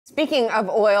Speaking of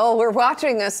oil, we're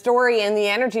watching a story in the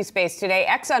energy space today.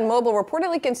 ExxonMobil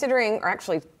reportedly considering, or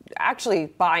actually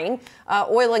buying,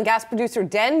 oil and gas producer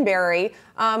Denbury.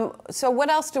 So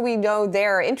what else do we know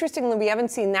there? Interestingly, we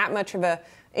haven't seen that much of a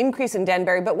increase in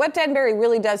Denbury, but what Denbury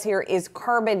really does here is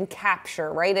carbon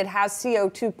capture, right? It has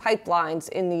CO2 pipelines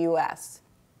in the U.S.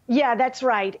 Yeah, that's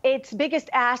right. Its biggest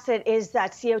asset is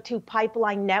that CO2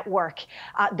 pipeline network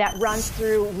that runs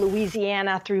through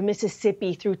Louisiana, through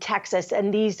Mississippi, through Texas.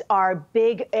 And these are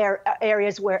big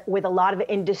areas with a lot of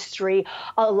industry,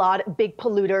 a lot of big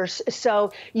polluters.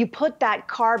 So you put that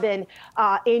carbon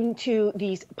into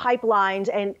these pipelines.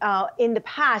 And in the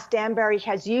past, Denbury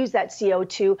has used that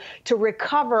CO2 to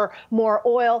recover more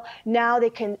oil. Now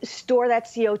they can store that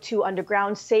CO2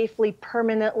 underground safely,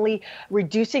 permanently,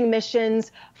 reducing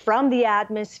emissions from the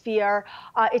atmosphere.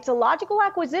 It's a logical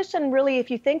acquisition, really, if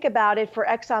you think about it, for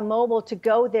ExxonMobil to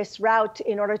go this route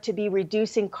in order to be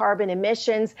reducing carbon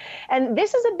emissions. And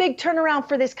this is a big turnaround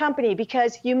for this company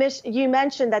because you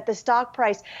mentioned that the stock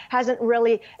price hasn't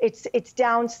really, it's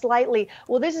down slightly.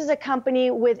 Well, this is a company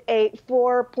with a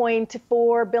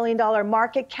 $4.4 billion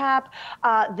market cap.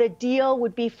 The deal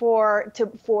would be for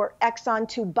Exxon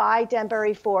to buy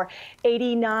Denbury for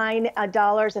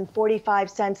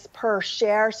 $89.45 per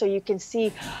share. So you can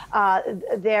see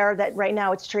there that right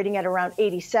now it's trading at around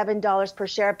 $87 per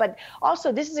share. But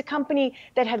also, this is a company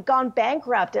that had gone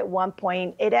bankrupt at one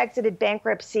point. It exited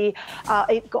bankruptcy.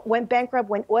 It went bankrupt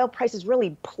when oil prices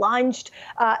really plunged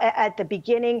at the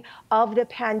beginning of the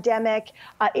pandemic.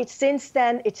 Since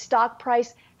then, its stock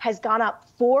price has gone up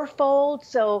fourfold.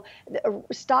 So the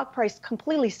stock price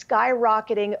completely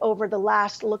skyrocketing over the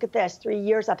last, look at this, 3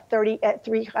 years, up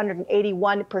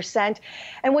 381%.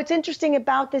 And what's interesting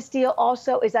about this deal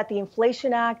also is that the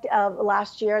Inflation Act of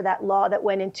last year, that law that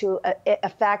went into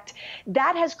effect,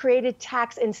 that has created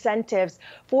tax incentives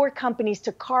for companies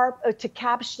to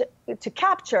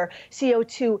capture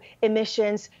CO2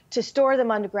 emissions, to store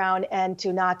them underground, and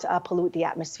to not pollute the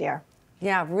atmosphere.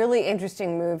 Yeah, really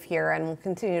interesting move here, and we'll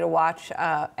continue to watch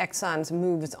Exxon's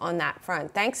moves on that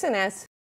front. Thanks, Ines.